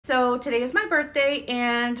So today is my birthday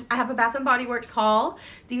and I have a Bath & Body Works haul.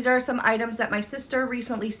 These are some items that my sister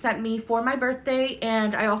recently sent me for my birthday,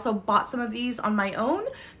 and I also bought some of these on my own.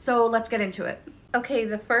 So let's get into it. Okay,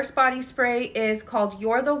 the first body spray is called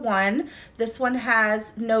You're the One. This one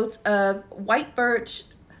has notes of white birch,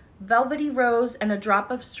 velvety rose, and a drop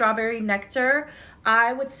of strawberry nectar.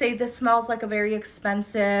 I would say this smells like a very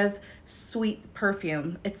expensive, sweet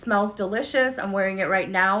perfume. It smells delicious. I'm wearing it right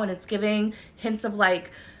now and it's giving hints of like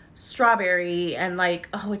strawberry and like,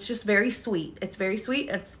 oh, it's just very sweet. It's very sweet.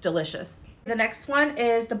 It's delicious. The next one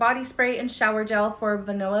is the body spray and shower gel for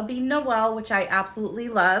Vanilla Bean Noel, which I absolutely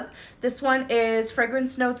love. This one is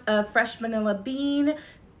fragrance notes of fresh vanilla bean,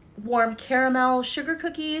 warm caramel, sugar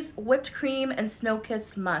cookies, whipped cream, and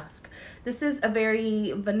snow-kissed musk. This is a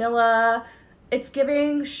very vanilla, it's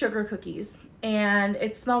giving sugar cookies, and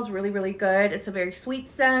it smells really, really good. It's a very sweet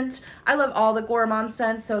scent. I love all the Gourmand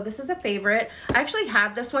scents, so this is a favorite. I actually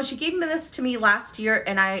had this one. She gave me this to me last year,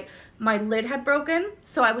 and my lid had broken,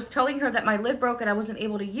 so I was telling her that my lid broke and I wasn't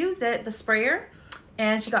able to use it, the sprayer,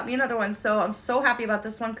 and she got me another one. So I'm so happy about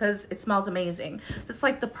this one because it smells amazing. It's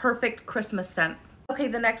like the perfect Christmas scent. Okay,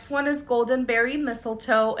 the next one is Golden Berry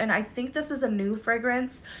Mistletoe, and I think this is a new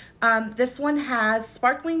fragrance. This one has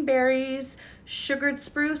sparkling berries, sugared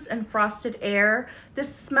spruce, and frosted air.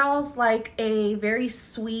 This smells like a very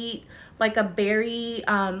sweet, like a berry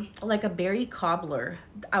cobbler.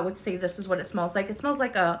 I would say this is what it smells like. It smells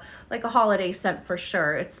like a holiday scent for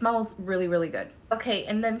sure. It smells really, really good. Okay,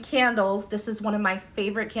 and then candles. This is one of my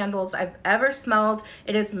favorite candles I've ever smelled.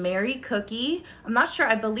 It is Merry Cookie. I'm not sure.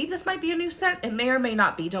 I believe this might be a new scent. It may or may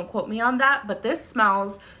not be. Don't quote me on that, but this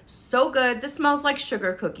smells so good. This smells like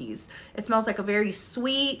sugar cookies. It smells like a very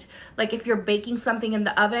sweet, like if you're baking something in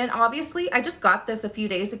the oven. Obviously, I just got this a few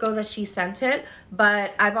days ago that she sent it,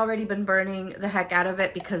 but I've already been burning the heck out of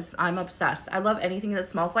it because I'm obsessed. I love anything that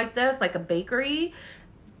smells like this, like a bakery.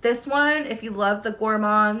 This one, if you love the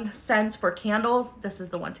Gourmand scents for candles, this is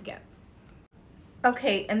the one to get.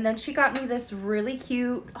 Okay, and then she got me this really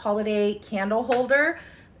cute holiday candle holder.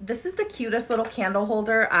 This is the cutest little candle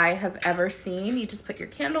holder I have ever seen. You just put your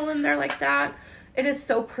candle in there like that. It is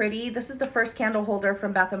so pretty. This is the first candle holder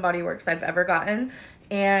from Bath & Body Works I've ever gotten,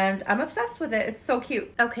 and I'm obsessed with it. It's so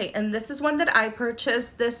cute. Okay, and this is one that I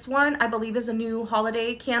purchased. This one, I believe, is a new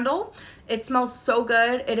holiday candle. It smells so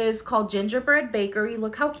good. It is called Gingerbread Bakery.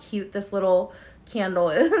 Look how cute this little candle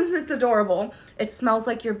is. It's adorable. It smells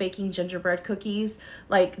like you're baking gingerbread cookies,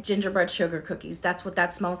 like gingerbread sugar cookies. That's what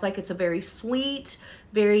that smells like. It's a very sweet,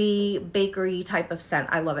 very bakery type of scent.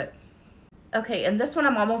 I love it. Okay, and this one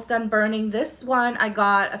I'm almost done burning. This one I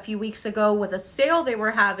got a few weeks ago with a sale they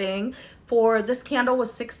were having for this candle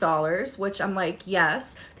was $6, which I'm like,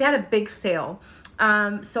 yes. They had a big sale.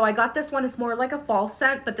 So I got this one. It's more like a fall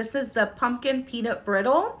scent, but this is the Pumpkin Peanut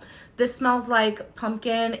Brittle. This smells like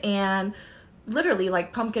pumpkin and literally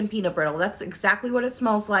like pumpkin peanut brittle. That's exactly what it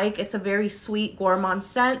smells like. It's a very sweet Gourmand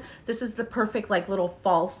scent. This is the perfect like little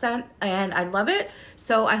fall scent, and I love it.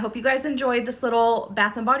 So I hope you guys enjoyed this little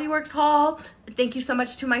Bath & Body Works haul. Thank you so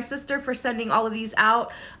much to my sister for sending all of these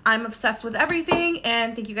out. I'm obsessed with everything,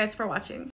 and thank you guys for watching.